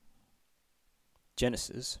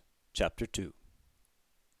Genesis chapter 2.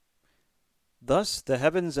 Thus the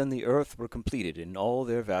heavens and the earth were completed in all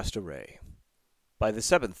their vast array. By the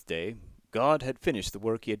seventh day God had finished the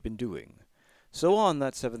work he had been doing. So on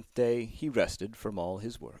that seventh day he rested from all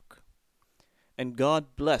his work. And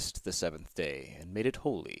God blessed the seventh day, and made it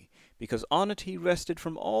holy, because on it he rested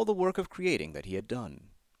from all the work of creating that he had done.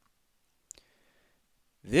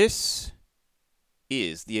 This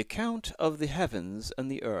is the account of the heavens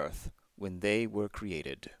and the earth when they were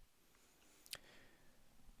created.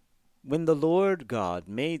 When the Lord God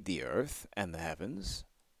made the earth and the heavens,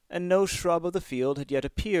 and no shrub of the field had yet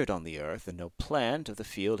appeared on the earth, and no plant of the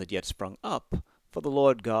field had yet sprung up, for the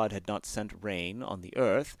Lord God had not sent rain on the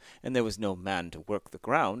earth, and there was no man to work the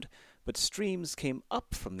ground, but streams came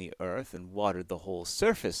up from the earth and watered the whole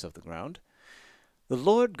surface of the ground, the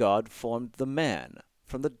Lord God formed the man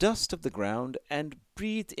from the dust of the ground, and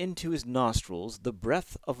breathed into his nostrils the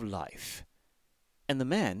breath of life, and the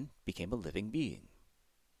man became a living being.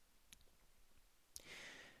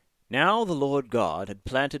 Now the Lord God had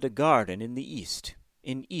planted a garden in the east,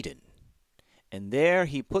 in Eden, and there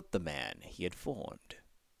he put the man he had formed.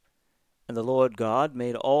 And the Lord God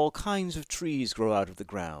made all kinds of trees grow out of the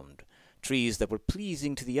ground, trees that were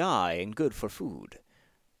pleasing to the eye and good for food.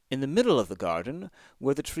 In the middle of the garden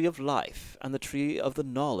were the tree of life and the tree of the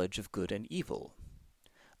knowledge of good and evil.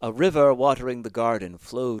 A river watering the garden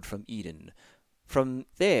flowed from Eden. From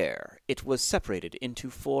there it was separated into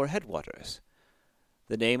 4 headwaters.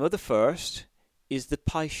 The name of the first is the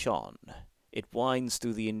Pishon. It winds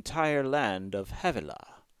through the entire land of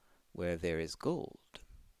Havilah, where there is gold.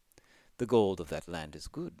 The gold of that land is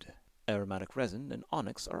good. Aromatic resin and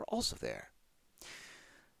onyx are also there.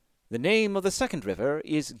 The name of the second river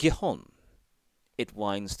is Gihon. It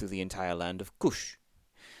winds through the entire land of Cush.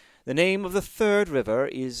 The name of the third river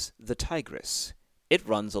is the Tigris. It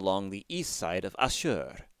runs along the east side of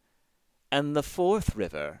Ashur. And the fourth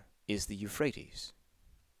river is the Euphrates.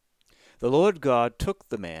 The Lord God took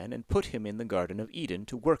the man and put him in the Garden of Eden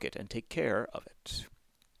to work it and take care of it.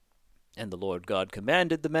 And the Lord God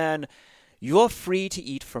commanded the man, "You are free to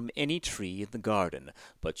eat from any tree in the garden,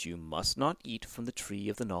 but you must not eat from the tree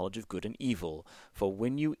of the knowledge of good and evil, for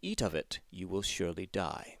when you eat of it, you will surely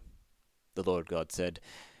die." The Lord God said,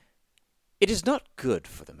 "It is not good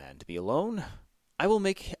for the man to be alone. I will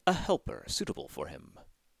make a helper suitable for him."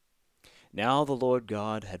 Now the Lord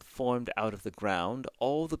God had formed out of the ground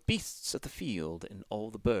all the beasts of the field and all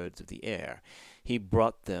the birds of the air. He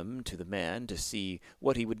brought them to the man to see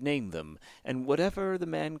what he would name them, and whatever the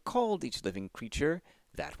man called each living creature,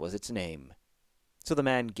 that was its name. So the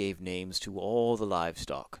man gave names to all the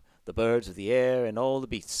livestock, the birds of the air, and all the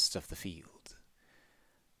beasts of the field.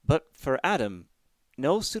 But for Adam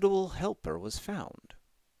no suitable helper was found.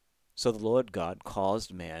 So the Lord God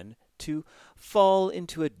caused man to fall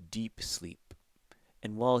into a deep sleep.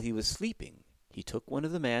 And while he was sleeping, he took one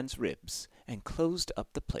of the man's ribs and closed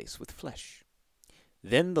up the place with flesh.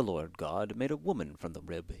 Then the Lord God made a woman from the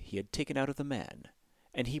rib he had taken out of the man,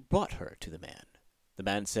 and he brought her to the man. The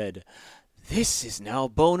man said, "This is now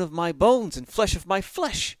bone of my bones and flesh of my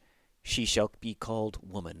flesh. She shall be called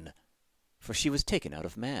woman, for she was taken out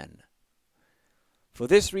of man. For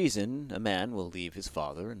this reason a man will leave his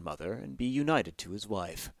father and mother and be united to his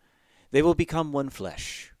wife. They will become one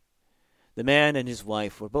flesh." The man and his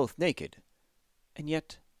wife were both naked, and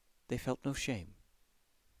yet they felt no shame.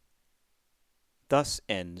 Thus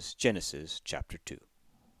ends Genesis chapter 2.